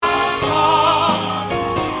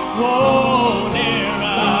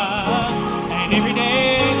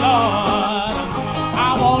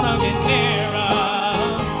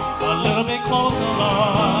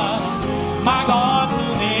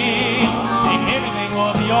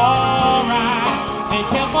will be alright. They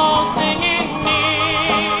kept on singing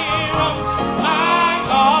nearer, my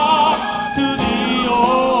God, to thee,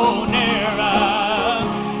 oh, nearer.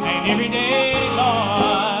 And every day,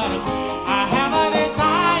 Lord, I have a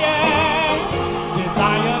desire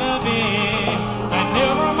to be, and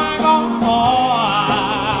never am I gonna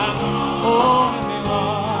fall. Oh,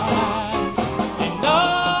 Lord, and the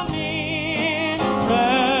minister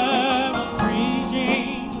was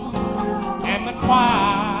preaching, and the choir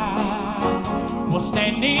was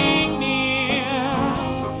standing near,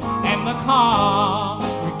 and the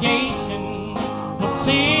congregation was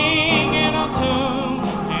singing a tune,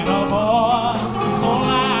 and a voice so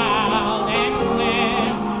loud and clear.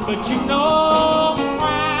 But you know the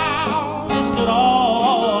crowd that stood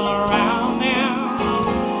all around them,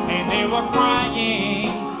 and they were crying,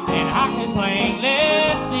 and I could plainly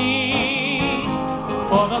see,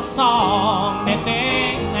 for the song that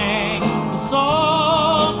they sang was so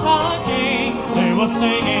touching. They were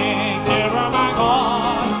singing, nearer, my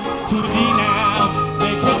God, to thee now.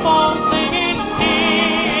 They kept on singing,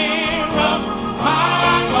 nearer,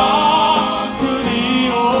 my God, to thee,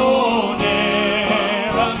 oh,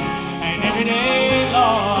 nearer. And every day,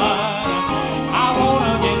 Lord, I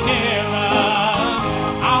wanna get nearer.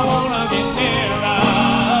 I wanna get nearer,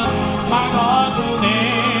 my God, to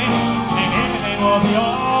thee, and everything will be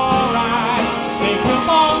alright. They keep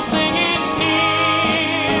on singing,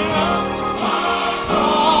 nearer, my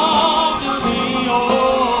God, to thee,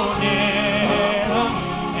 oh, nearer.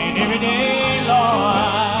 And every day,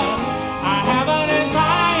 Lord, I have a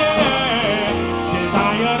desire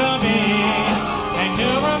to be, and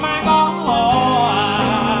never am I gonna fall.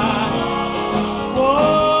 Oh,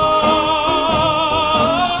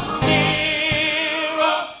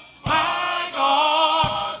 nearer, my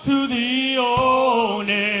God, to thee, oh,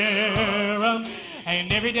 nearer.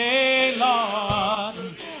 And every day, Lord,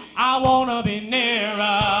 I wanna be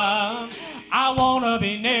nearer. I wanna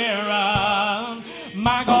be nearer,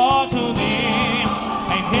 my God, to thee,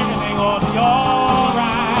 and everything will be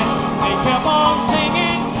alright. They kept on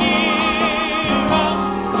singing, nearer,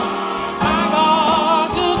 my God,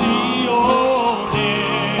 to thee, oh,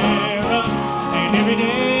 nearer. And every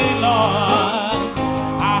day, Lord,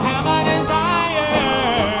 I have a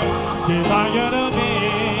desire to be,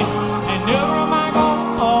 and never am I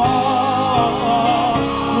gonna fall.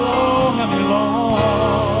 Oh, heavenly Lord.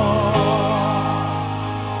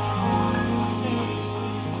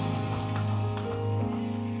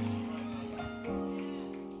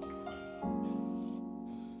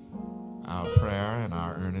 Our prayer and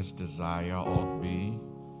our earnest desire ought be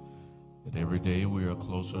that every day we are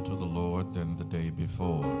closer to the Lord than the day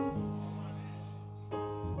before.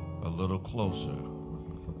 A little closer,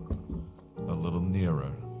 a little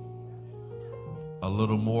nearer, a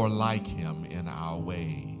little more like Him in our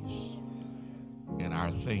ways, in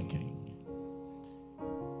our thinking,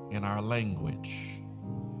 in our language,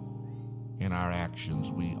 in our actions.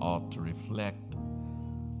 We ought to reflect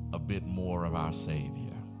a bit more of our Savior.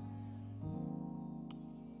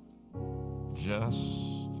 Just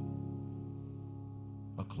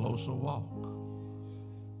a closer walk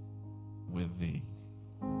with Thee.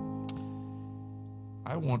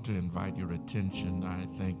 I want to invite your attention. I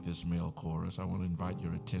thank this male chorus. I want to invite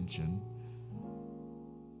your attention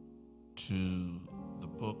to the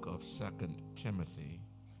book of 2 Timothy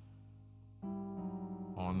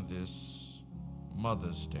on this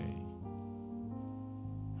Mother's Day.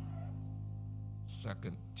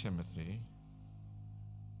 2 Timothy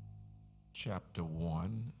chapter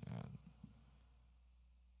 1, and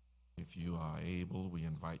if you are able, we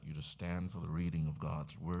invite you to stand for the reading of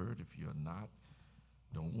God's word. If you're not,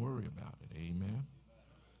 don't worry about it. Amen.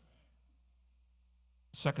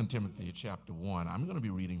 2 Timothy chapter 1. I'm going to be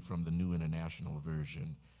reading from the New International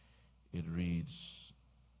Version. It reads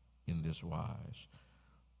in this wise.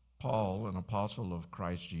 Paul, an apostle of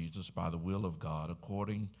Christ Jesus, by the will of God,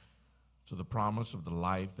 according to the promise of the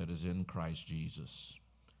life that is in Christ Jesus.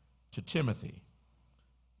 To Timothy,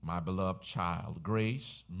 my beloved child,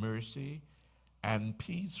 grace, mercy, and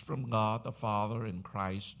peace from God the Father and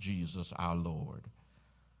Christ Jesus our Lord.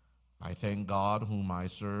 I thank God whom I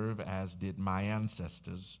serve, as did my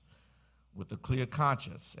ancestors, with a clear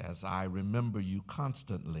conscience, as I remember you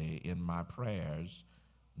constantly in my prayers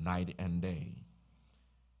night and day.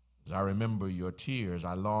 As I remember your tears,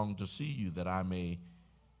 I long to see you, that I may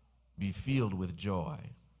be filled with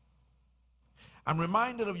joy. I'm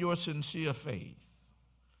reminded of your sincere faith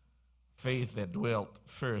that dwelt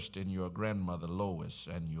first in your grandmother Lois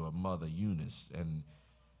and your mother Eunice, and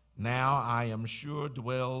now I am sure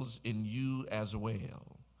dwells in you as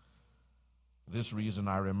well. this reason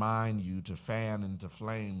I remind you to fan into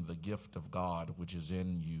flame the gift of God which is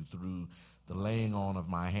in you through the laying on of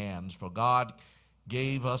my hands. For God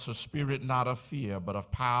gave us a spirit not of fear, but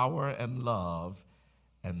of power and love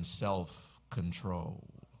and self-control.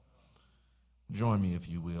 Join me, if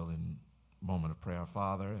you will, in a moment of prayer.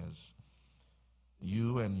 Father, as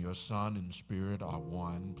you and your Son in spirit are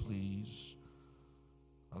one, please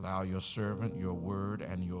allow your servant, your word,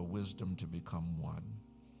 and your wisdom to become one,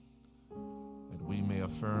 that we may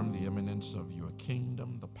affirm the eminence of your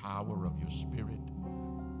kingdom, the power of your spirit,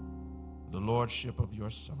 the lordship of your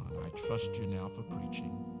Son. I trust you now for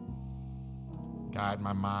preaching. Guide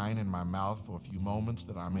my mind and my mouth for a few moments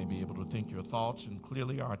that I may be able to think your thoughts and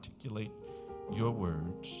clearly articulate your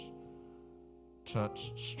words.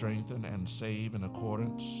 Touch, strengthen, and save in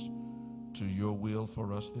accordance to your will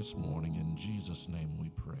for us this morning. In Jesus' name we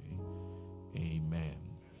pray. Amen.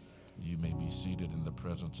 You may be seated in the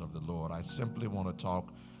presence of the Lord. I simply want to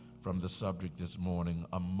talk from the subject this morning,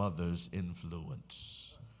 a mother's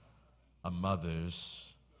influence. A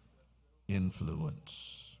mother's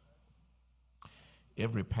influence.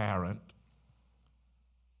 Every parent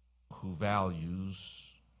who values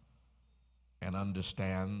and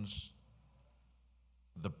understands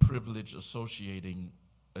the privilege associated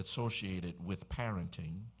with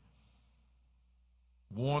parenting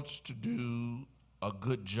wants to do a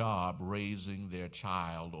good job raising their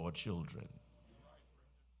child or children,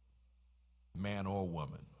 man or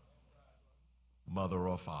woman, mother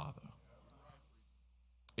or father.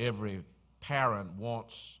 Every parent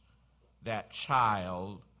wants that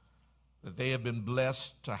child that they have been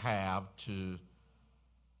blessed to have to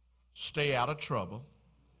stay out of trouble,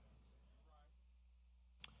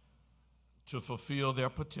 to fulfill their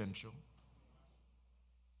potential,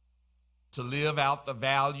 to live out the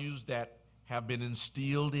values that have been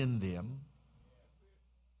instilled in them.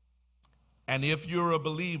 And if you're a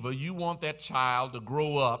believer, you want that child to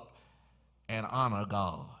grow up and honor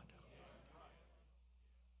God.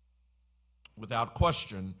 Without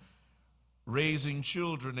question, raising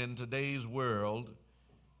children in today's world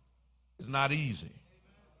is not easy.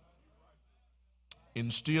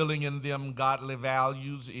 Instilling in them godly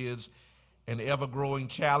values is an ever-growing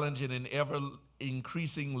challenge in an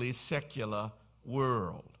ever-increasingly secular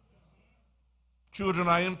world. Children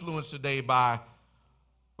are influenced today by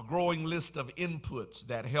a growing list of inputs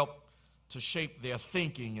that help to shape their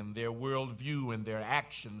thinking and their worldview and their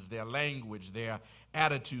actions, their language, their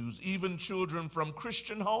attitudes. Even children from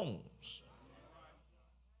Christian homes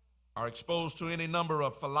are exposed to any number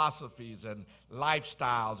of philosophies and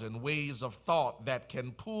lifestyles and ways of thought that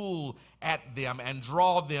can pull at them and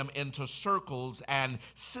draw them into circles and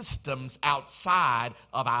systems outside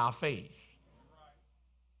of our faith.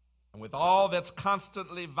 And with all that's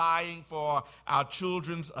constantly vying for our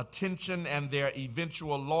children's attention and their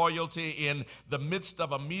eventual loyalty in the midst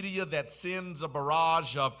of a media that sends a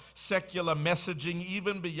barrage of secular messaging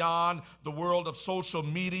even beyond the world of social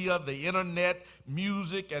media, the internet,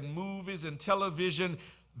 music, and movies and television,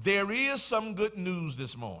 there is some good news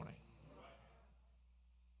this morning.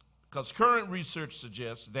 Because current research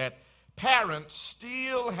suggests that parents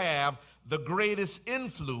still have the greatest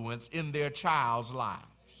influence in their child's lives.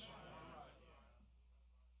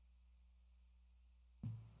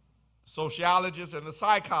 Sociologists and the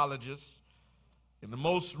psychologists in the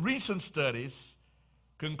most recent studies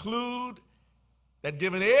conclude that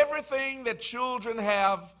given everything that children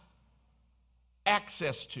have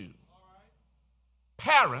access to,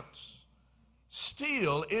 parents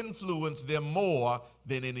still influence them more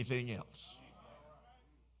than anything else.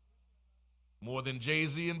 More than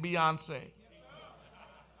Jay-Z and Beyonce.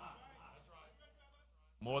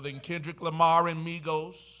 More than Kendrick Lamar and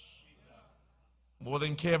Migos. More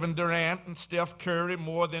than Kevin Durant and Steph Curry,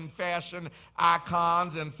 more than fashion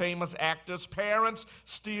icons and famous actors, parents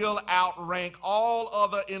still outrank all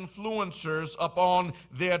other influencers upon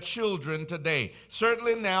their children today.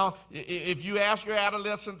 Certainly now, if you ask your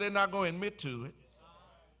adolescent, they're not going to admit to it.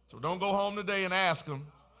 So don't go home today and ask them.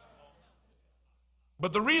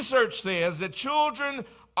 But the research says that children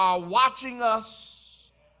are watching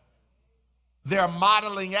us. They're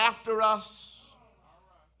modeling after us.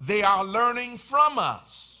 They are learning from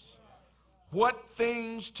us what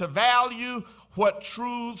things to value, what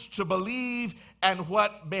truths to believe, and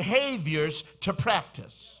what behaviors to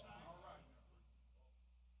practice.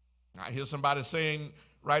 I hear somebody saying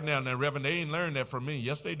right now, Reverend, they ain't learned that from me.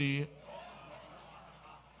 Yes, they did.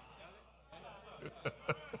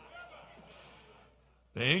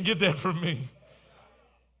 They ain't get that from me.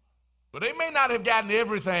 But they may not have gotten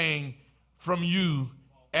everything from you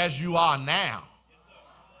as you are now.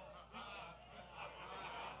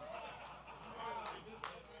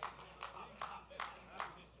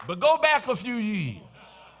 But go back a few years.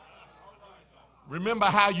 Remember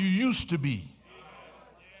how you used to be.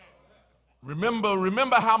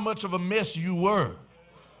 Remember how much of a mess you were.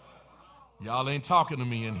 Y'all ain't talking to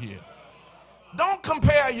me in here. Don't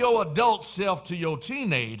compare your adult self to your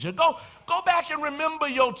teenager. Go back and remember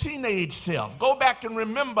your teenage self. Go back and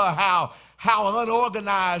remember how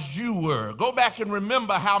unorganized you were. Go back and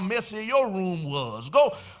remember how messy your room was.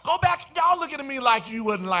 Go back. Y'all looking at me like you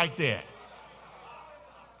wasn't like that.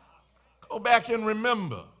 Go back and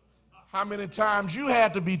remember how many times you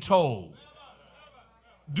had to be told,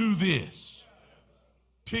 do this,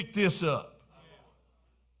 pick this up.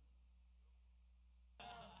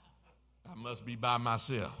 I must be by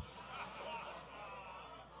myself.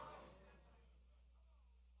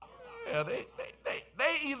 Yeah, they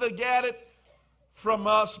either get it from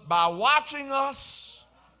us by watching us,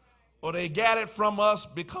 or they get it from us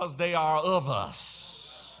because they are of us.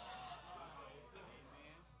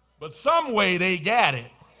 But some way they got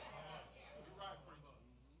it.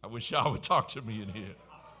 I wish y'all would talk to me in here.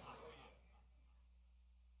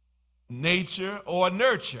 Nature or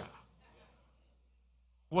nurture.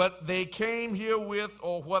 What they came here with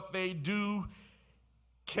or what they do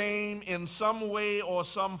came in some way or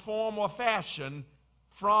some form or fashion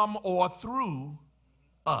from or through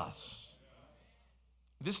us.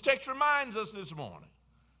 This text reminds us this morning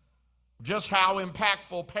just how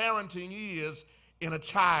impactful parenting is in a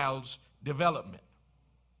child's development.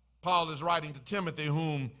 Paul is writing to Timothy,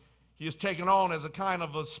 whom he has taken on as a kind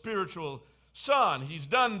of a spiritual son. He's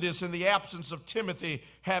done this in the absence of Timothy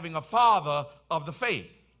having a father of the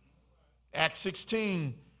faith. Acts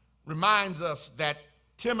 16 reminds us that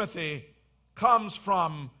Timothy comes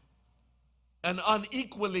from an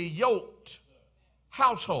unequally yoked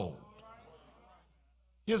household.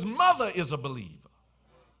 His mother is a believer,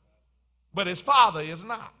 but his father is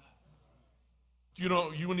not. You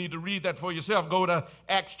will need to read that for yourself. Go to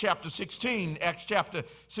Acts chapter 16. Acts chapter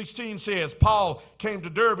 16 says, Paul came to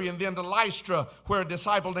Derbe and then to Lystra, where a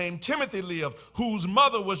disciple named Timothy lived, whose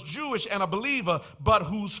mother was Jewish and a believer, but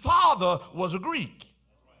whose father was a Greek.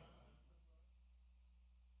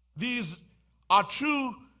 These are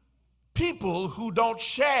two people who don't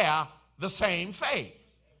share the same faith.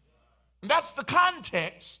 And that's the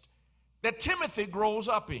context that Timothy grows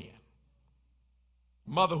up in.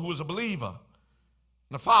 Mother who is a believer,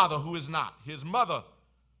 and a father who is not. His mother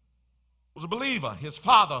was a believer. His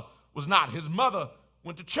father was not. His mother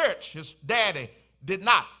went to church. His daddy did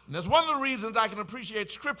not. And that's one of the reasons I can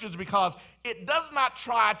appreciate scriptures, because it does not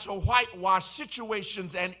try to whitewash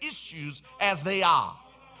situations and issues as they are.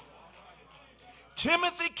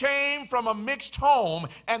 Timothy came from a mixed home,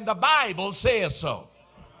 and the Bible says so.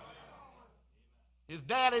 His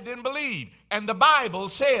daddy didn't believe, and the Bible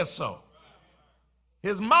says so.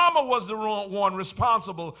 His mama was the one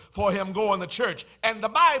responsible for him going to church, and the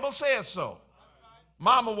Bible says so.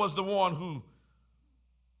 Mama was the one who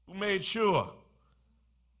made sure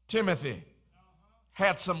Timothy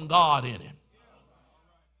had some God in him.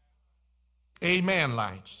 Amen,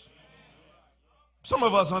 lights. Some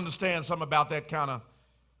of us understand something about that kind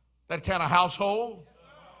of household,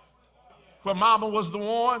 where mama was the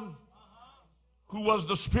one who was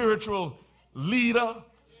the spiritual leader,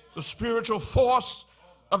 the spiritual force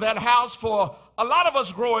of that house. For a lot of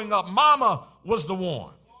us growing up, mama was the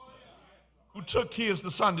one who took kids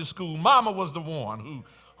to Sunday school. Mama was the one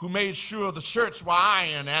who made sure the shirts were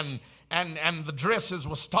ironed and the dresses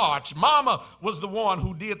were starched. Mama was the one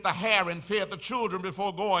who did the hair and fed the children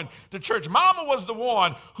before going to church. Mama was the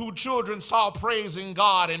one who children saw praising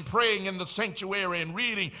God and praying in the sanctuary and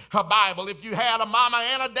reading her Bible. If you had a mama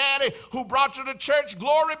and a daddy who brought you to church,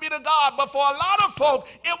 glory be to God. But for a lot of folk,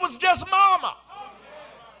 it was just mama.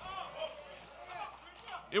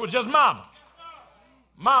 It was just mama.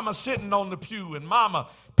 Mama sitting on the pew, and mama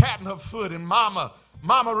patting her foot, and mama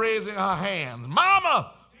raising her hands.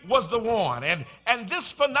 Mama was the one. And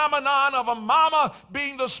this phenomenon of a mama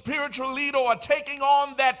being the spiritual leader or taking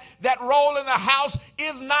on that role in the house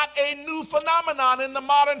is not a new phenomenon in the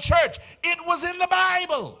modern church. It was in the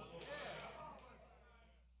Bible.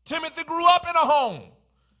 Timothy grew up in a home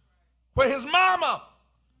where his mama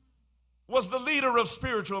was the leader of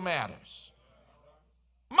spiritual matters.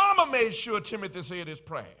 Mama made sure Timothy said his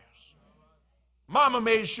prayers. Mama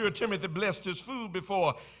made sure Timothy blessed his food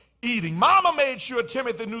before eating. Mama made sure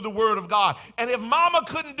Timothy knew the word of God. And if mama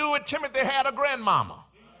couldn't do it, Timothy had a grandmama.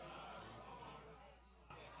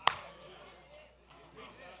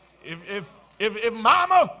 If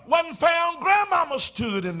mama wasn't found, grandmama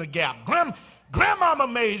stood in the gap. Grandmama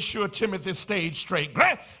made sure Timothy stayed straight.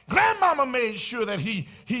 Grandmama made sure that he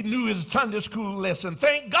knew his Sunday school lesson.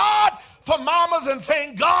 Thank God for mamas and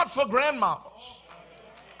thank God for grandmamas.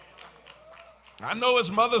 I know it's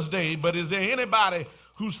Mother's Day, but is there anybody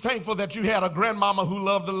who's thankful that you had a grandmama who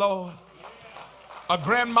loved the Lord? A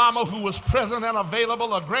grandmama who was present and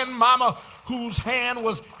available, a grandmama whose hand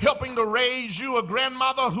was helping to raise you, a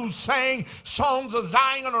grandmother who sang songs of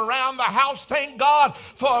Zion around the house. Thank God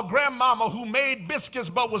for a grandmama who made biscuits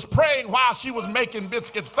but was praying while she was making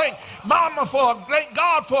biscuits. Thank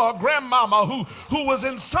God for a grandmama who was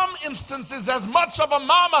in some instances as much of a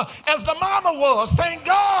mama as the mama was. Thank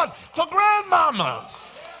God for grandmamas.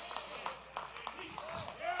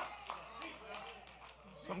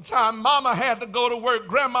 Sometime mama had to go to work.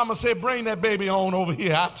 Grandmama said, bring that baby on over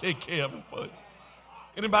here. I'll take care of it for you.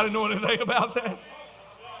 Anybody know anything about that?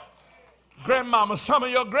 Grandmama, some of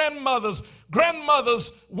your grandmothers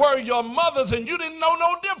were your mothers and you didn't know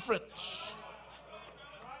no difference.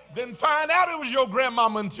 Didn't find out it was your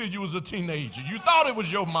grandmama until you was a teenager. You thought it was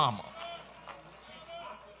your mama.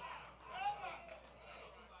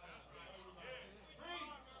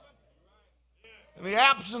 In the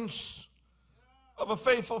absence of a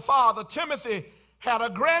faithful father, Timothy had a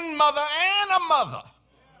grandmother and a mother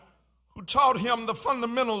who taught him the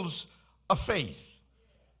fundamentals of faith.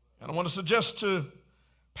 And I want to suggest to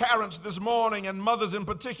parents this morning, and mothers in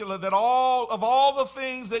particular, that all the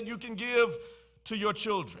things that you can give to your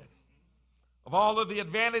children, of all of the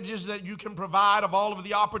advantages that you can provide, of all of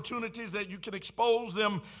the opportunities that you can expose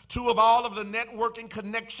them to, of all of the networking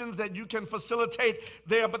connections that you can facilitate,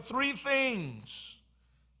 there are but three things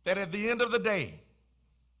that at the end of the day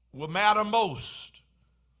will matter most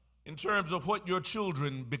in terms of what your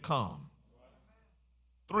children become.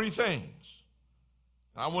 Three things.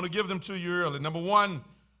 I want to give them to you early. Number one,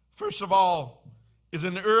 first of all, is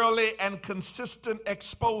an early and consistent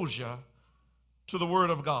exposure to the Word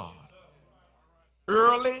of God.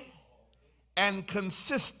 Early and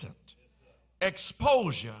consistent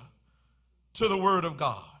exposure to the Word of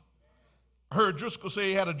God. I heard Driscoll say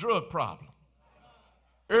he had a drug problem.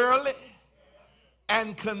 Early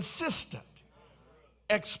and consistent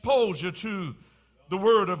exposure to the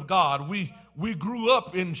Word of God. We grew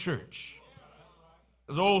up in church.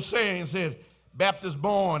 As the old saying said, Baptist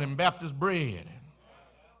born and Baptist bred.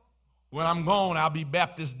 When I'm gone, I'll be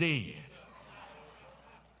Baptist dead.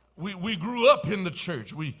 We grew up in the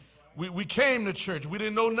church. We came to church. We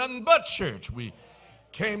didn't know nothing but church. We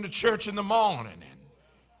came to church in the morning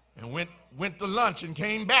and went to lunch and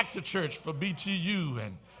came back to church for BTU.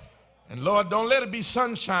 And Lord, don't let it be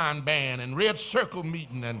Sunshine Band and Red Circle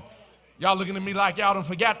meeting. And y'all looking at me like y'all don't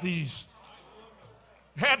forget these.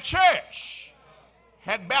 Had church.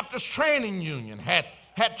 Had Baptist Training Union. Had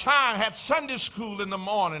time. Had Sunday school in the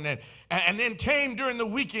morning. And then came during the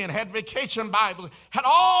weekend. Had vacation Bible. Had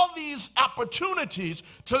all these opportunities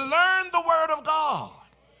to learn the Word of God.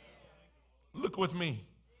 Look with me.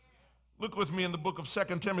 Look with me in the book of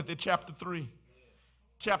 2 Timothy chapter 3.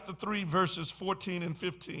 Chapter 3 verses 14 and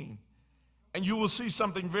 15. And you will see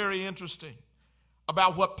something very interesting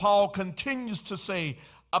about what Paul continues to say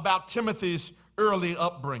about Timothy's early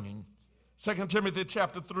upbringing. 2 Timothy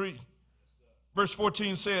chapter 3, verse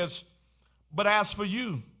 14 says, but as for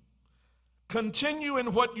you, continue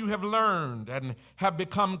in what you have learned and have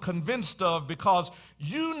become convinced of, because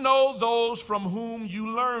you know those from whom you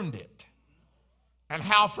learned it, and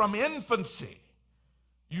how from infancy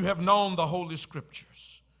you have known the Holy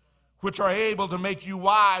Scriptures, which are able to make you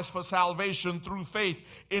wise for salvation through faith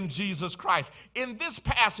in Jesus Christ. In this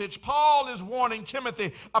passage, Paul is warning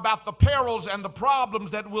Timothy about the perils and the problems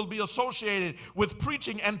that will be associated with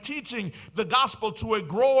preaching and teaching the gospel to a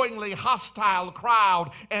growingly hostile crowd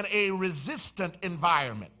and a resistant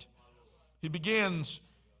environment. He begins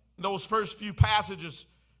those first few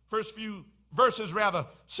verses,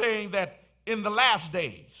 saying that in the last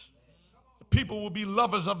days, people will be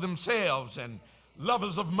lovers of themselves and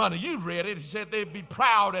lovers of money. You read it. He said they'd be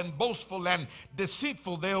proud and boastful and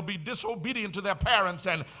deceitful. They'll be disobedient to their parents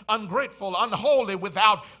and ungrateful, unholy,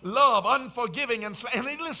 without love, unforgiving, and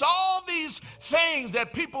he lists all these things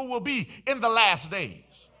that people will be in the last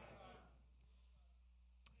days.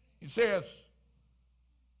 He says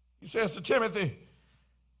to Timothy,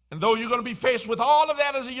 and though you're going to be faced with all of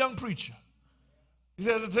that as a young preacher, he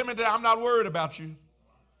says to Timothy, I'm not worried about you. He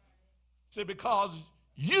said, because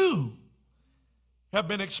you have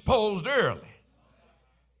been exposed early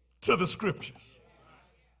to the Scriptures.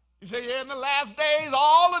 He said, yeah, in the last days,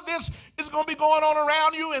 all of this is going to be going on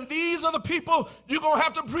around you, and these are the people you're going to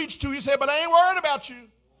have to preach to. He said, but I ain't worried about you,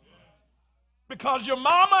 because your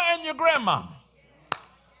mama and your grandmama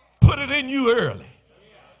put it in you early.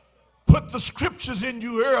 Put the scriptures in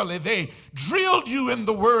you early. They drilled you in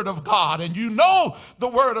the word of God, and you know the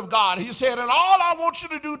word of God. He said, and all I want you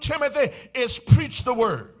to do, Timothy, is preach the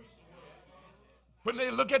word. When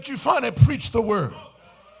they look at you funny, preach the word.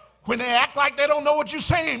 When they act like they don't know what you're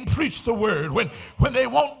saying, preach the word. When they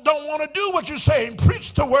don't want to do what you're saying,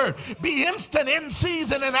 preach the word. Be instant in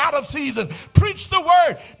season and out of season. Preach the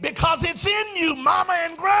word because it's in you. Mama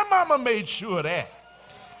and grandmama made sure of that.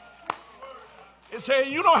 It said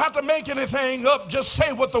you don't have to make anything up. Just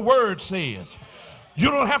say what the word says.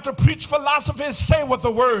 You don't have to preach philosophy. Say what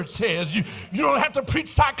the word says. You don't have to preach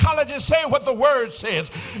psychology. Say what the word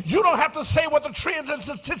says. You don't have to say what the trends and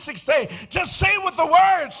statistics say. Just say what the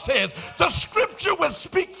word says. The scripture will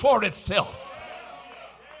speak for itself.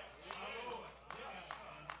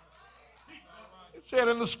 It said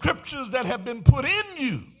in the scriptures that have been put in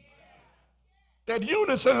you, that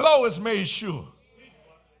Eunice and Lois made sure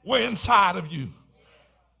were inside of you.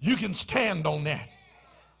 You can stand on that.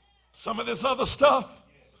 Some of this other stuff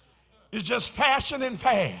is just fashion and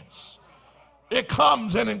fads. It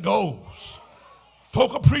comes and it goes.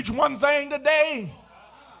 Folk will preach one thing today,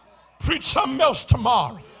 preach something else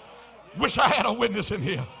tomorrow. Wish I had a witness in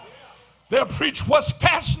here. They'll preach what's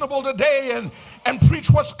fashionable today and preach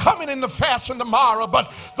what's coming in the fashion tomorrow.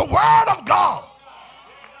 But the word of God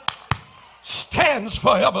stands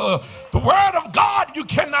forever. The word of God you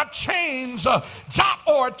cannot change a jot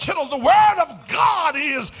or a tittle. The word of God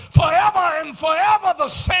is forever and forever the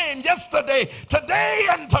same, yesterday, today,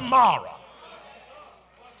 and tomorrow.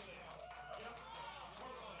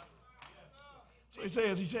 So he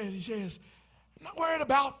says, I'm not worried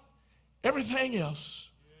about everything else.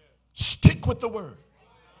 Stick with the word.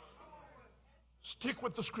 Stick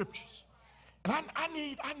with the scriptures. And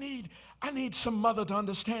I need some mother to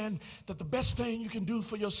understand that the best thing you can do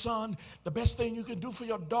for your son, the best thing you can do for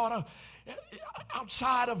your daughter,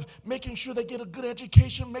 outside of making sure they get a good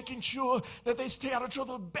education, making sure that they stay out of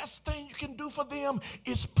trouble, the best thing you can do for them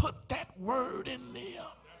is put that word in them.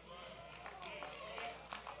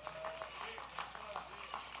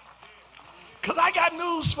 Because I got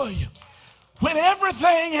news for you. When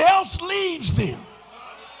everything else leaves them,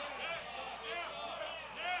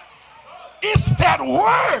 it's that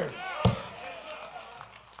word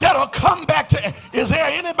that'll come back to. Is there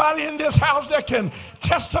anybody in this house that can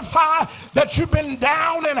testify that you've been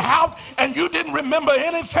down and out and you didn't remember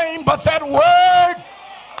anything, but that word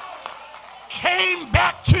came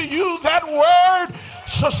back to you? That word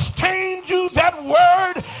sustained you. That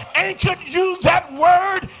word anchored you. That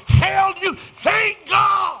word held you. Thank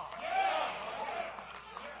God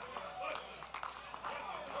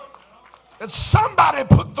that somebody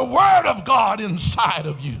put the word of God inside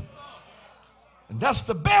of you. And that's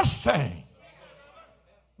the best thing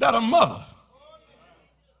that a mother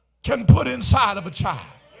can put inside of a child.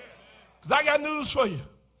 Because I got news for you.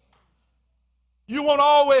 You won't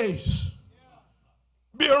always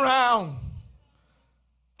be around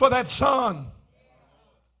for that son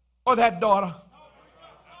or that daughter.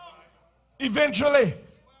 Eventually,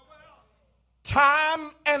 time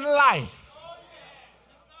and life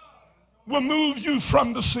will move you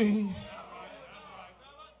from the scene.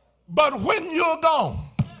 But when you're gone,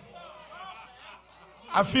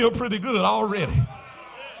 I feel pretty good already.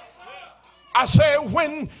 I say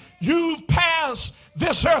when you've passed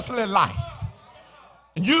this earthly life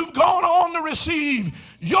and you've gone on to receive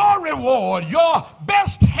your reward, your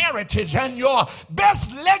best heritage and your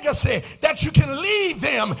best legacy that you can leave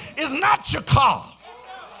them is not your car.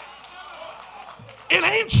 It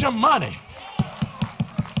ain't your money.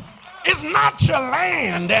 It's not your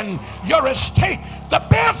land and your estate. The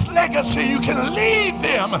best legacy you can leave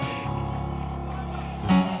them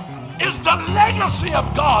is the legacy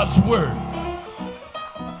of God's word.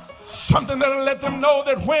 Something that'll let them know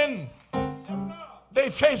that when they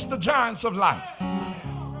face the giants of life,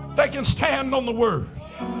 they can stand on the word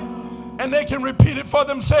and they can repeat it for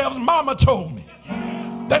themselves. Mama told me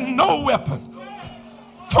that no weapon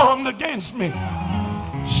formed against me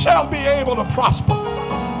shall be able to prosper.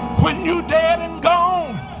 When you dead and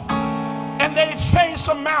gone and they face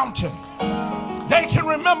a mountain, they can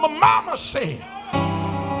remember Mama said,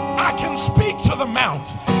 I can speak to the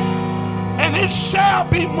mountain and it shall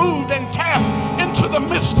be moved and cast into the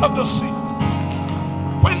midst of the sea.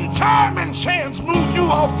 When time and chance move you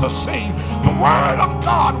off the scene, the word of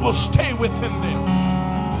God will stay within them.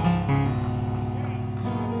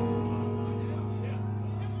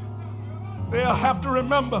 They'll have to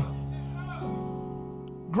remember,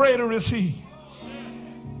 greater is he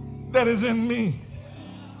that is in me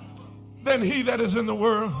than he that is in the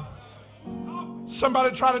world.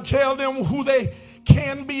 Somebody try to tell them who they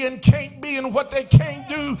can be and can't be and what they can't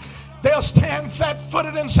do, they'll stand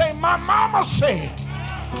flat-footed and say, my mama said,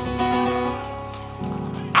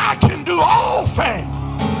 I can do all things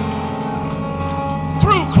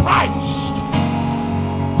through Christ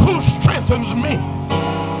who strengthens me.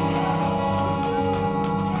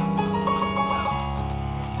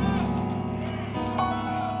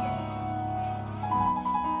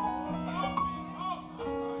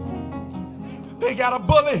 They got a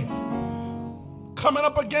bully coming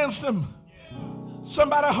up against them,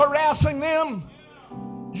 somebody harassing them.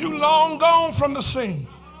 You long gone from the scene,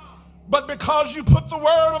 but because you put the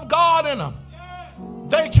word of God in them,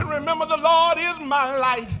 they can remember the Lord is my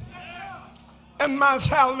light and my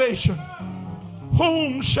salvation.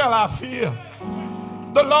 Whom shall I fear?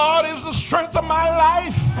 The Lord is the strength of my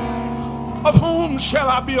life. Of whom shall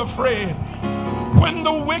I be afraid? When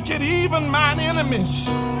the wicked, even mine enemies,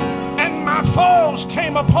 and my foes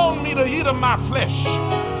came upon me to eat of my flesh,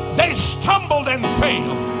 they stumbled and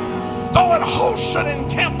failed. Though an host should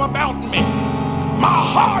encamp about me, my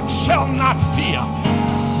heart shall not fear.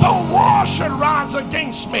 Though war should rise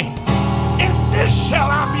against me, in this shall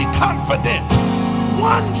I be confident.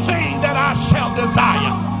 One thing that I shall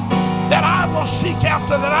desire, that I will seek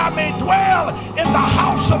after, that I may dwell in the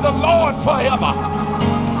house of the Lord forever.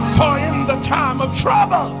 For in the time of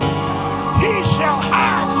trouble, he shall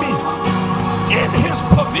hide me in his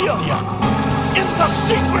pavilion. In the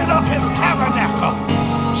secret of his tabernacle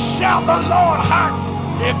shall the Lord hide.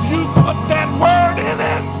 If you put that word in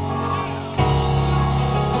it,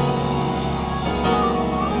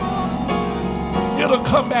 it'll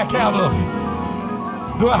come back out of you.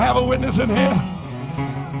 Do I have a witness in here?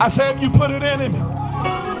 I say if you put it in him,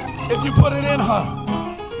 if you put it in her,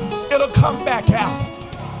 it'll come back out.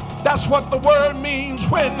 That's what the word means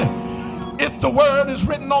if the word is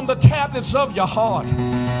written on the tablets of your heart.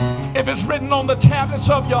 If it's written on the tablets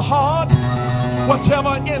of your heart,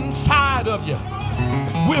 whatever inside of you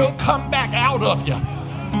will come back out of you.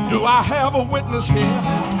 Do I have a witness here?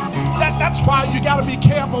 That's why you got to be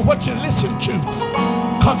careful what you listen to.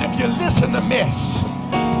 Because if you listen to mess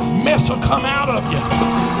will come out of you.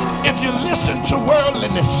 If you listen to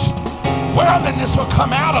worldliness will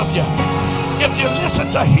come out of you. If you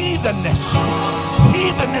listen to heathenness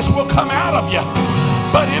will come out of you.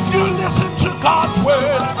 But if you listen to God's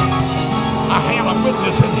word, I have a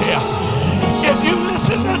witness in here. If you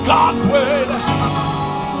listen to God's word,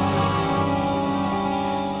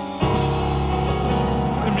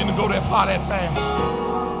 I didn't mean to go that far that fast.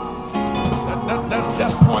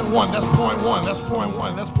 That's point one. That's point one. That's point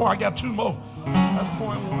one. That's point. I got two more. That's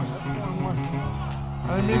point one. That's point one.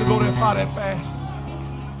 I didn't mean to go that far that fast.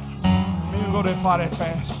 I didn't mean to go that far that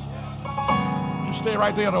fast. You stay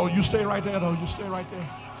right there though. You stay right there though. You stay right there.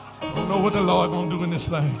 I don't know what the Lord gonna do in this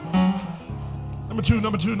thing. Number two.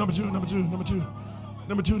 The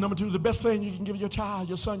best thing you can give your child,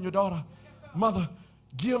 your son, your daughter, mother,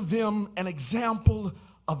 give them an example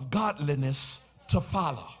of godliness to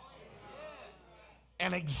follow.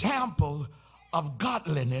 An example of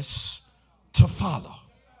godliness to follow.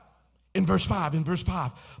 In verse 5,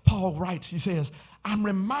 Paul writes, he says, I'm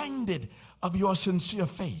reminded of your sincere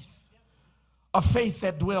faith, a faith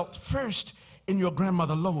that dwelt first in your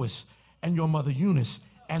grandmother Lois and your mother Eunice,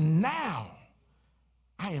 and now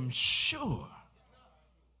I am sure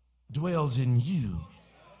dwells in you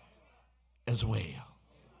as well.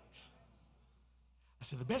 I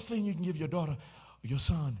said the best thing you can give your daughter or your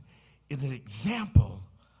son is an example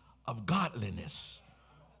of godliness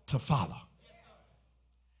to follow.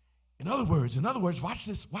 In other words, watch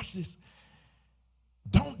this.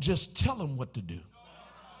 Don't just tell them what to do.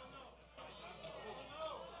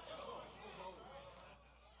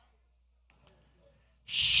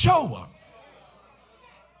 Show them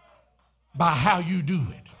by how you do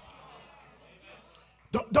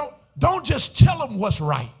it. Don't just tell them what's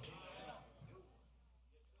right.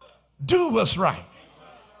 Do what's right.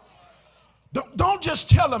 Don't just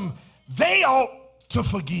tell them they ought to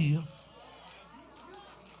forgive.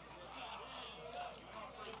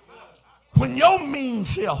 When your mean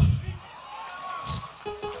self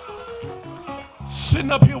sitting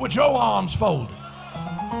up here with your arms folded,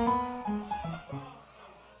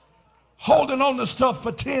 holding on to stuff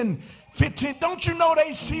for 10, 15, don't you know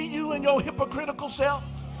they see you and your hypocritical self?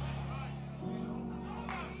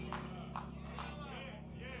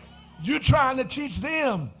 You trying to teach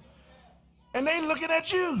them and they looking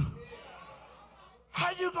at you. How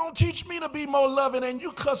you gonna teach me to be more loving and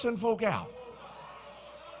you cussing folk out?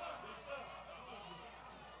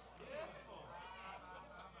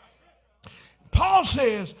 Paul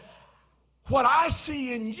says, what I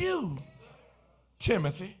see in you,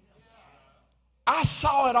 Timothy, I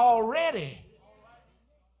saw it already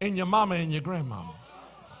in your mama and your grandmama.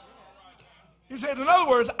 He said, in other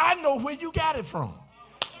words, I know where you got it from.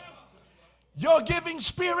 Your giving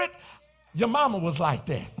spirit, your mama was like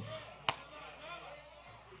that.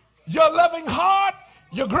 Your loving heart,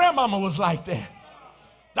 your grandmama was like that.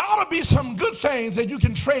 There ought to be some good things that you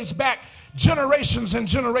can trace back generations and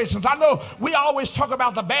generations. I know we always talk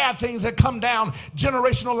about the bad things that come down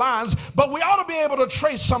generational lines, but we ought to be able to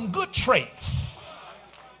trace some good traits.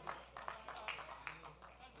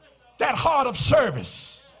 That heart of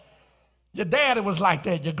service. Your daddy was like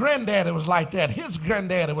that. Your granddaddy was like that. His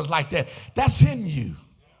granddaddy was like that. That's in you.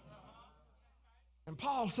 And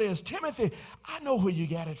Paul says, Timothy, I know where you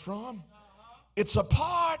got it from. It's a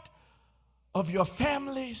part of your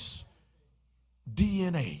family's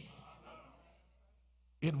DNA.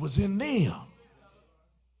 It was in them.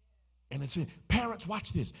 And it's in parents,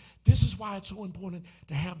 watch this. This is why it's so important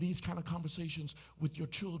to have these kind of conversations with your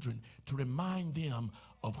children, to remind them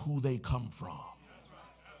of who they come from.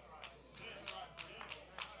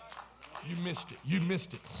 You missed it. You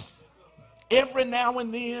missed it. Every now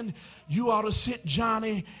and then, you ought to sit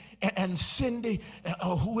Johnny and Cindy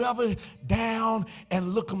or whoever down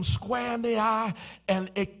and look them square in the eye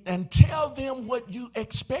and tell them what you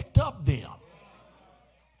expect of them.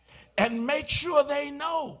 And make sure they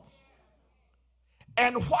know.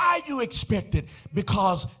 And why you expect it,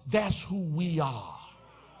 because that's who we are.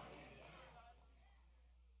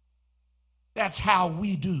 That's how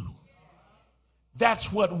we do.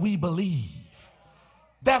 That's what we believe.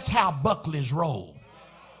 That's how Buckleys roll.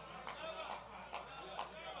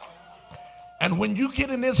 And when you get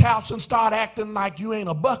in this house and start acting like you ain't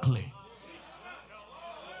a Buckley,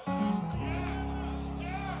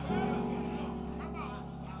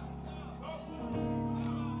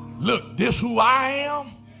 look, this who I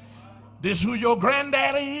am, this who your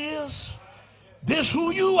granddaddy is, this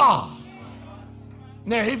who you are.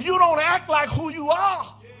 Now, if you don't act like who you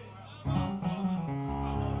are,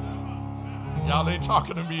 y'all ain't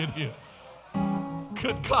talking to me in here.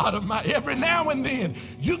 Good God Almighty. Every now and then,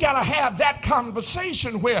 you got to have that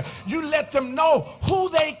conversation where you let them know who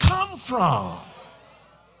they come from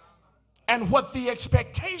and what the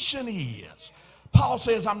expectation is. Paul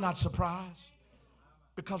says, I'm not surprised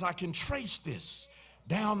because I can trace this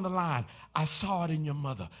down the line. I saw it in your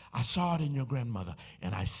mother. I saw it in your grandmother,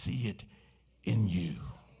 and I see it in you.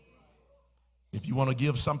 If you want to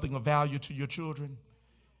give something of value to your children,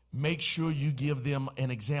 make sure you give them an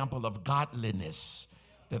example of godliness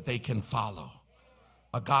that they can follow.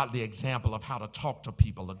 A godly example of how to talk to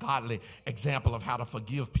people. A godly example of how to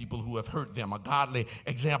forgive people who have hurt them. A godly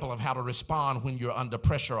example of how to respond when you're under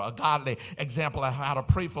pressure. A godly example of how to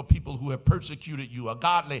pray for people who have persecuted you. A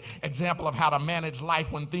godly example of how to manage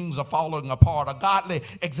life when things are falling apart. A godly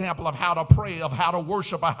example of how to pray, of how to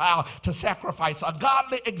worship, of how to sacrifice. A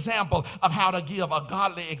godly example of how to give. A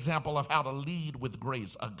godly example of how to lead with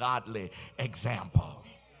grace. A godly example.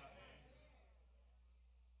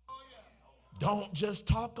 Don't just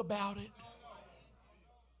talk about it.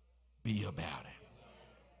 Be about it.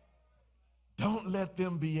 Don't let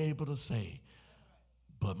them be able to say,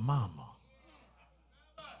 but mama.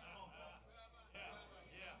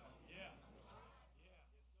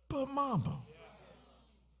 But mama.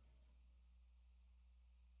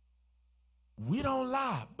 We don't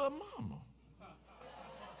lie, but mama.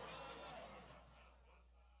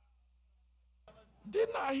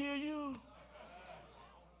 Didn't I hear you?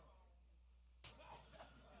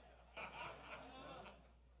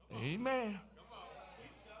 Amen.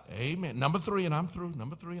 Amen. Number 3, and I'm through.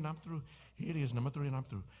 Number 3, and I'm through. Here it is, number 3, and I'm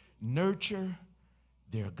through. Nurture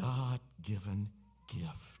their God-given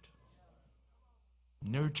gift.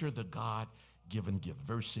 Nurture the God-given gift.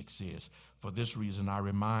 Verse 6 says, for this reason I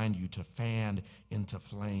remind you to fan into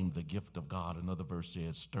flame the gift of God. Another verse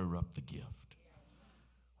says, stir up the gift,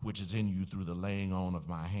 which is in you through the laying on of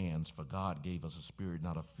my hands. For God gave us a spirit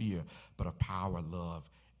not of fear, but of power, love,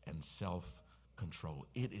 and self-control.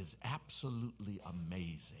 It is absolutely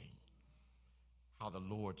amazing how the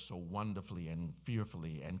Lord so wonderfully and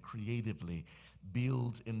fearfully and creatively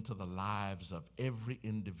builds into the lives of every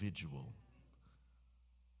individual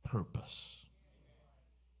purpose.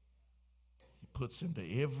 He puts into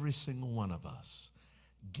every single one of us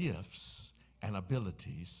gifts and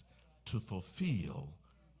abilities to fulfill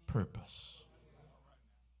purpose.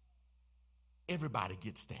 Everybody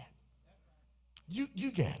gets that. You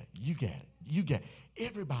got it. You got it. You got it.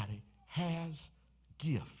 Everybody has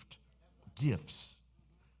gifts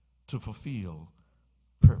to fulfill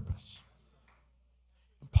purpose.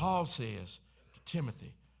 And Paul says to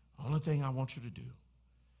Timothy, the only thing I want you to do,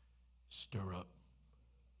 stir up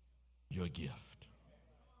your gift.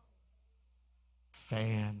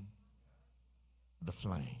 Fan the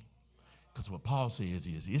flame. Because what Paul says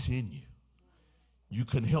is, it's in you. You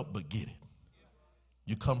couldn't help but get it.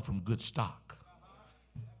 You come from good stock.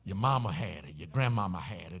 Your mama had it, your grandmama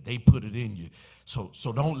had it. They put it in you. So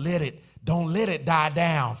don't let it die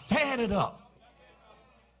down. Fan it up.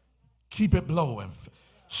 Keep it blowing.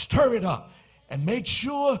 Stir it up. And make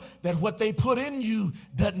sure that what they put in you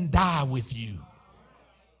doesn't die with you.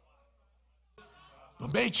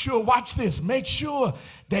 But make sure, watch this, make sure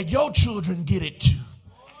that your children get it too.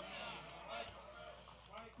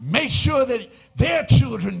 Make sure that their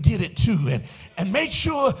children get it too. And make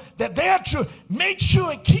sure that their children, make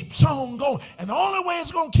sure it keeps on going. And the only way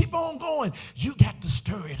it's going to keep on going, you got to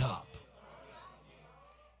stir it up.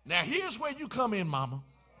 Now here's where you come in, mama.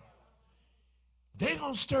 They're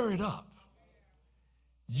going to stir it up.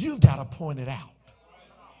 You've got to point it out.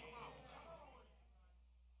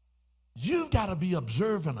 You've got to be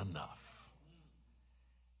observant enough.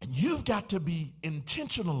 And you've got to be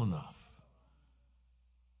intentional enough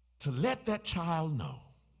to let that child know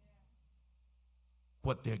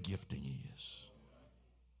what their gifting is.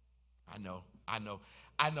 I know.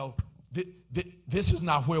 This is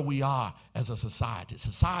not where we are as a society.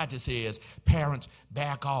 Society says, parents,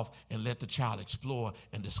 back off and let the child explore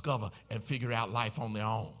and discover and figure out life on their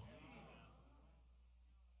own.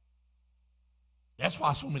 That's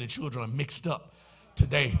why so many children are mixed up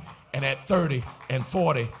today and at 30 and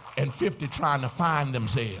 40 and 50 trying to find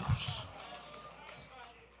themselves.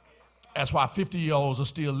 That's why 50-year-olds are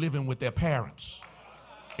still living with their parents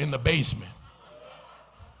in the basement.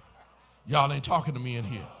 Y'all ain't talking to me in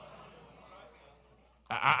here.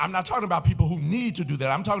 I'm not talking about people who need to do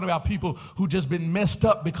that. I'm talking about people who just been messed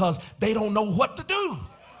up because they don't know what to do.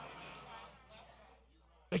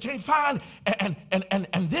 They can't find,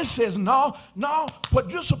 and this says, no, what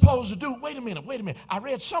you're supposed to do, wait a minute. I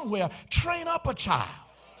read somewhere, train up a child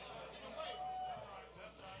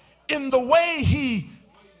in the way he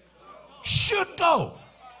should go.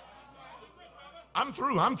 I'm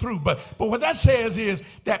through. But what that says is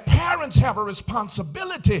that parents have a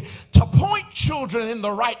responsibility to point children in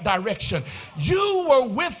the right direction. You were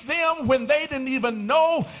with them when they didn't even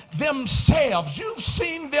know themselves. You've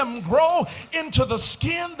seen them grow into the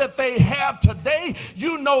skin that they have today.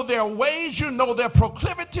 You know their ways. You know their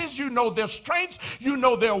proclivities. You know their strengths. You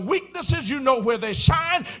know their weaknesses. You know where they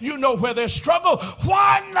shine. You know where they struggle.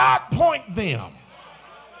 Why not point them?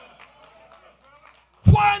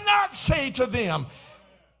 Why not say to them,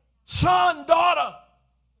 son, daughter,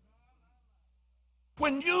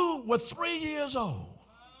 when you were 3 years old,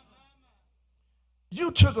 you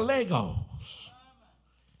took Legos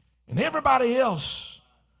and everybody else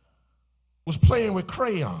was playing with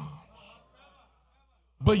crayons,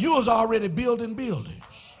 but you was already building buildings.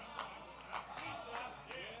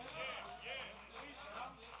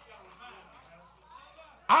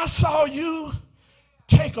 I saw you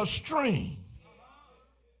take a string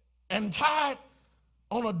and tied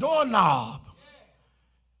on a doorknob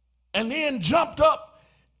and then jumped up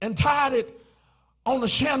and tied it on a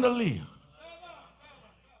chandelier.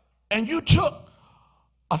 And you took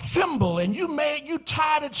a thimble and you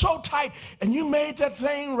tied it so tight and you made that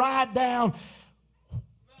thing ride down.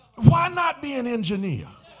 Why not be an engineer?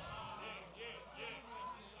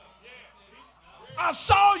 I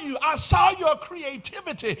saw your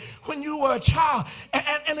creativity when you were a child.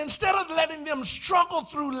 And instead of letting them struggle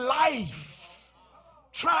through life,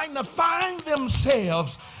 trying to find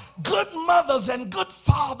themselves, good mothers and good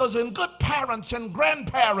fathers and good parents and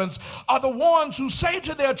grandparents are the ones who say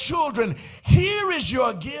to their children, here is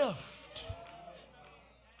your gift.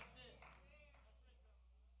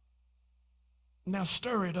 Now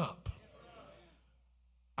stir it up.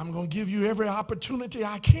 I'm going to give you every opportunity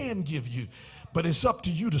I can give you, but it's up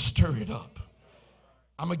to you to stir it up.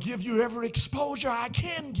 I'm going to give you every exposure I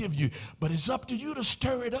can give you, but it's up to you to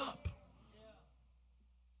stir it up.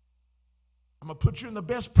 I'm going to put you in the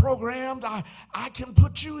best programs I can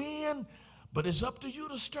put you in, but it's up to you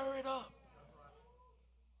to stir it up.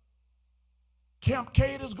 Camp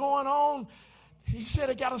Cade is going on. He said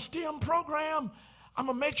he got a STEM program. I'm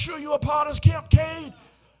going to make sure you're a part of Camp Cade.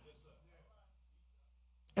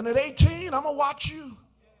 And at 18, I'm going to watch you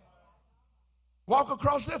walk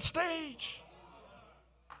across that stage.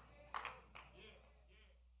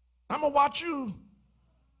 I'm going to watch you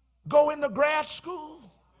go into grad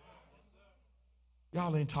school.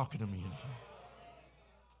 Y'all ain't talking to me in here.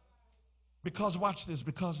 Because, watch this,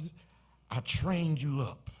 because I trained you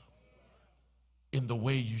up in the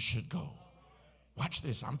way you should go. Watch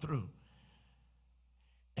this, I'm through.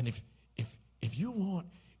 And if you want,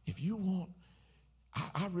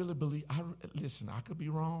 I really believe, listen, I could be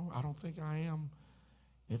wrong. I don't think I am.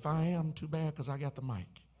 If I am, too bad, because I got the mic.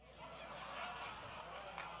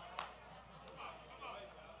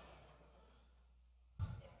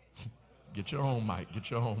 Get your own mic. Get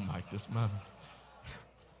your own mic. This mine.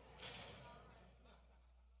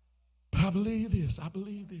 But I believe this. I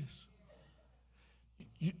believe this.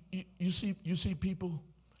 You see people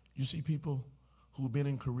who've been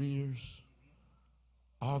in careers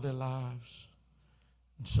all their lives,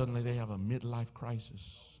 and suddenly they have a midlife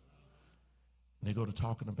crisis. And they go to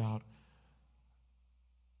talking about,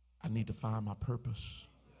 I need to find my purpose.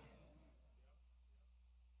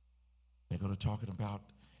 They go to talking about,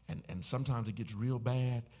 and sometimes it gets real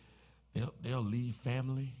bad. They'll leave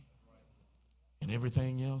family and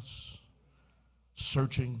everything else,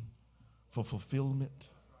 searching for fulfillment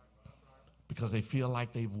because they feel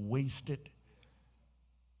like they've wasted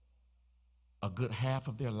a good half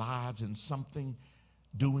of their lives in something,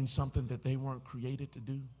 doing something that they weren't created to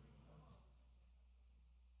do.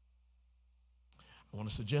 I want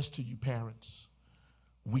to suggest to you, parents,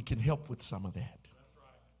 we can help with some of that.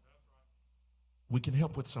 We can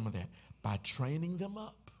help with some of that by training them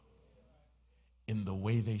up in the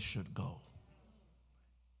way they should go.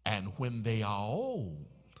 And when they are old,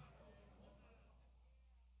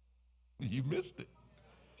 you missed it.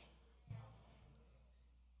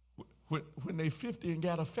 When they 50 and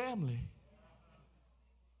got a family,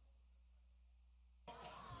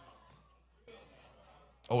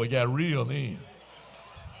 oh, it got real then.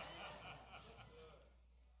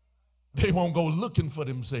 They won't go looking for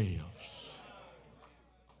themselves.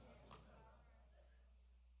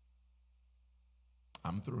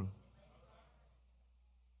 I'm through.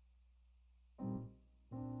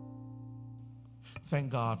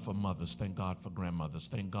 Thank God for mothers. Thank God for grandmothers.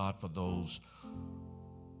 Thank God for those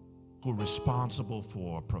who are responsible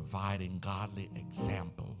for providing godly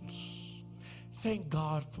examples. Thank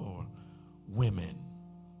God for women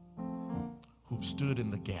who've stood in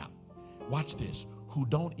the gap. Watch this. Who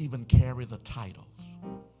don't even carry the titles,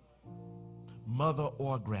 mother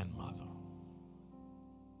or grandmother,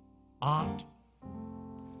 aunt,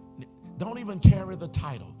 don't even carry the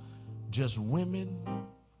title, just women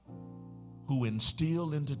who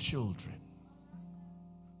instill into children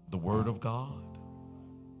the Word of God,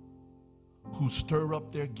 who stir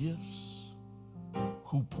up their gifts,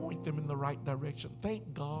 who point them in the right direction.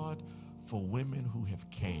 Thank God for women who have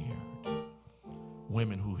cared,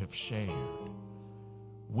 women who have shared,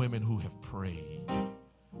 women who have prayed.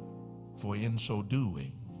 For in so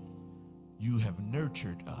doing, you have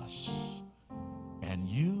nurtured us. And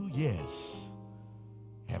you, yes,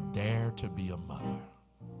 have dared to be a mother.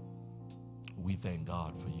 We thank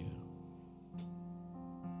God for you.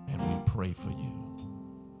 And we pray for you.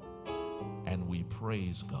 And we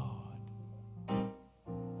praise God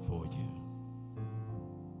for you.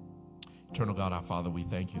 Eternal God, our Father, we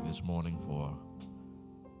thank you this morning for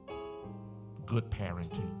good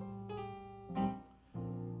parenting.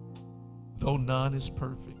 Though none is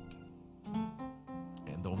perfect,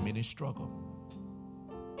 and though many struggle,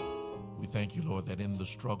 we thank you, Lord, that in the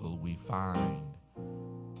struggle we find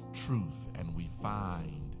truth and we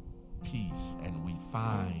find peace and we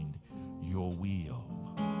find your will.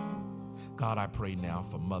 God, I pray now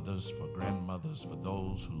for mothers, for grandmothers, for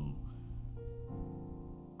those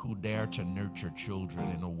who dare to nurture children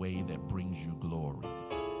in a way that brings you glory.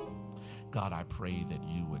 God, I pray that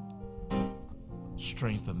you would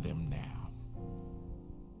strengthen them now,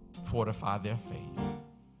 fortify their faith,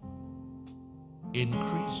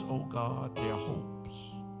 increase, oh God, their hopes.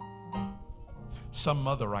 Some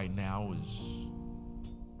mother right now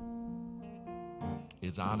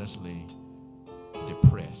is honestly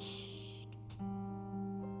depressed,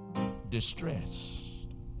 distressed,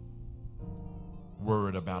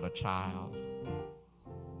 worried about a child,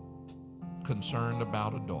 concerned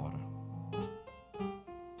about a daughter,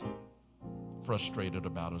 frustrated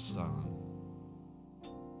about a son.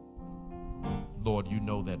 Lord, you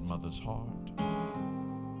know that mother's heart.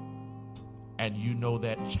 And you know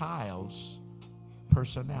that child's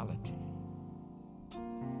personality.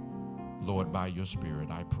 Lord, by your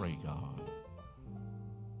Spirit, I pray, God,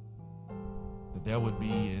 that there would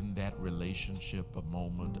be in that relationship a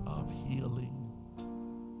moment of healing,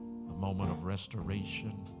 a moment of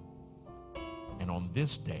restoration, and on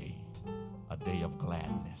this day, a day of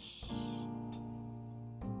gladness,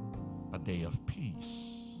 a day of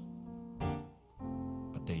peace,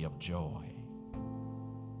 a day of joy.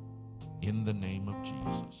 In the name of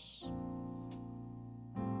Jesus.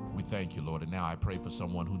 We thank you, Lord. And now I pray for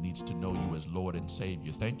someone who needs to know you as Lord and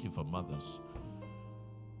Savior. Thank you for mothers.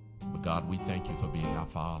 But God, we thank you for being our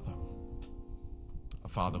Father.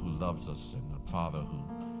 Father who loves us, and a Father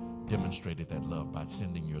who demonstrated that love by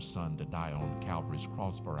sending your Son to die on Calvary's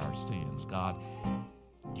cross for our sins. God,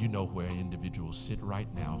 you know where individuals sit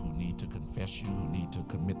right now who need to confess you, who need to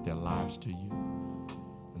commit their lives to you.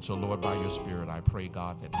 And so, Lord, by your Spirit, I pray,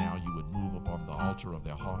 God, that now you would move upon the altar of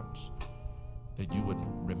their hearts, that you would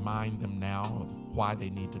remind them now of why they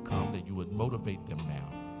need to come, that you would motivate them now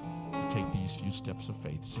to take these few steps of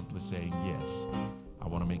faith, simply saying, yes, I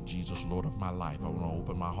want to make Jesus Lord of my life. I want to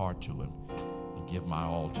open my heart to him and give my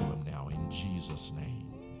all to him now in Jesus' name.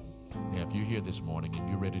 Now, if you're here this morning and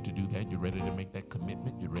you're ready to do that, you're ready to make that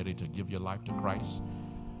commitment, you're ready to give your life to Christ,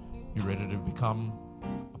 you're ready to become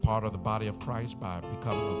a part of the body of Christ by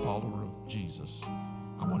becoming a follower of Jesus,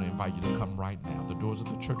 I want to invite you to come right now. The doors of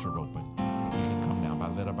the church are open. You can come now by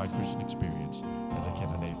letter by Christian Experience as a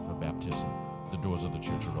candidate for baptism. The doors of the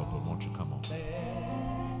church are open. Won't you come on?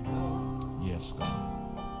 Yes, God.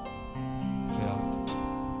 Felt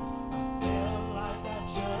like I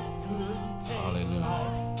just couldn't take Hallelujah.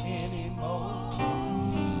 life anymore.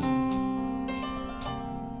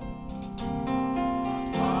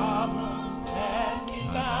 Problems had me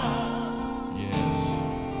bound. Yes.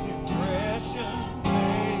 Depression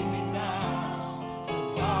weighed me down.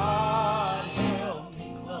 But God held me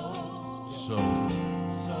close. So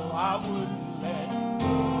I wouldn't let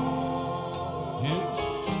go. yes.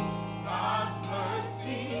 God's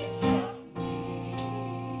mercy kept me.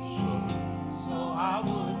 So I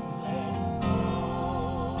wouldn't let go.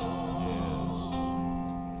 Yes.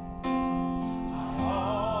 I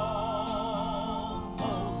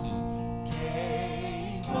almost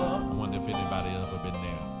gave up. I wonder if anybody ever been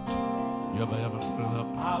there. You ever been up?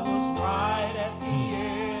 I was right at the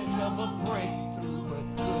edge of a breakthrough, but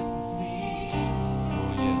couldn't see.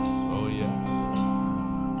 Oh yes. Oh yes.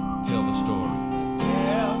 Tell the story.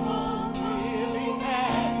 Devil really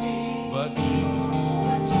had me, But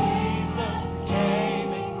Jesus came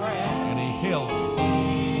and grabbed and he held me. me,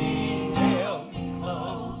 held me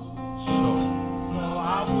close, So I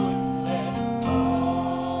wouldn't let go.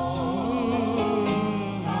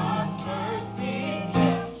 God's mercy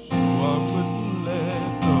kept me, I wouldn't let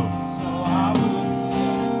go. so I wouldn't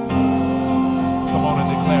let go. Come on and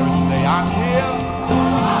declare it today. I'm here.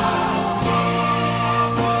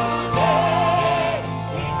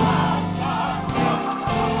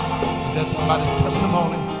 Is that somebody's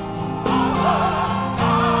testimony?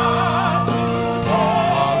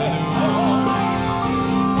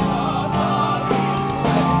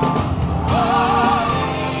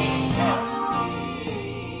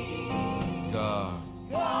 God.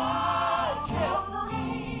 God kept me,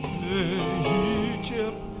 He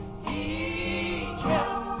kept me. He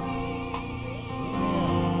kept me.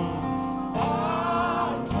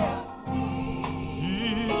 God kept me, He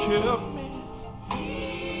kept me. He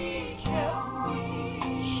kept me.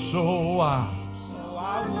 So I. So I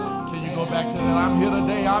wouldn't Can you go back to that? I'm here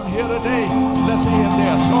today. I'm here today. Let's end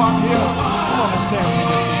there. So I'm here. Come on and stand to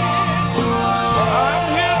your feet. I'm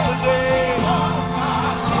here today.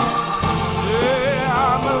 Yeah,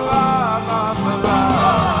 I'm alive. I'm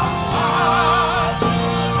alive.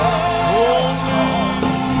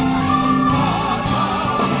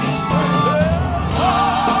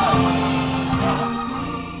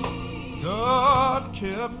 God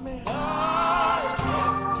kept me.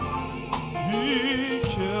 He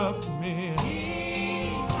kept me.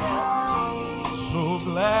 So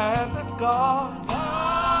glad that God,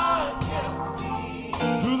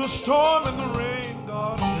 through the storm and the rain,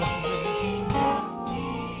 God kept me.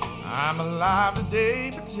 I'm alive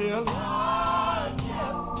today to tell it.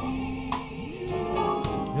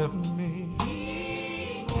 Kept me.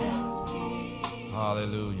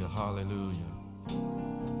 Hallelujah, hallelujah.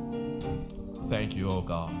 Thank you, oh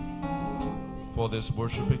God, for this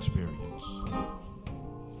worship experience,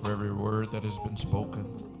 for every word that has been spoken,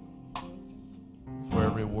 for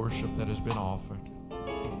every worship that has been offered,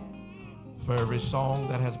 for every song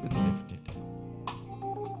that has been lifted.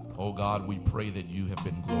 Oh God, we pray that you have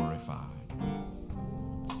been glorified.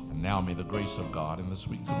 And now may the grace of God and the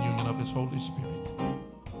sweet communion of his Holy Spirit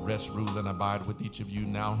rest, rule, and abide with each of you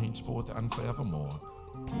now, henceforth, and forevermore.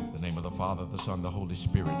 In the name of the Father, the Son, the Holy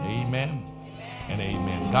Spirit. Amen and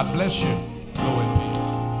amen. God bless you. Go in peace.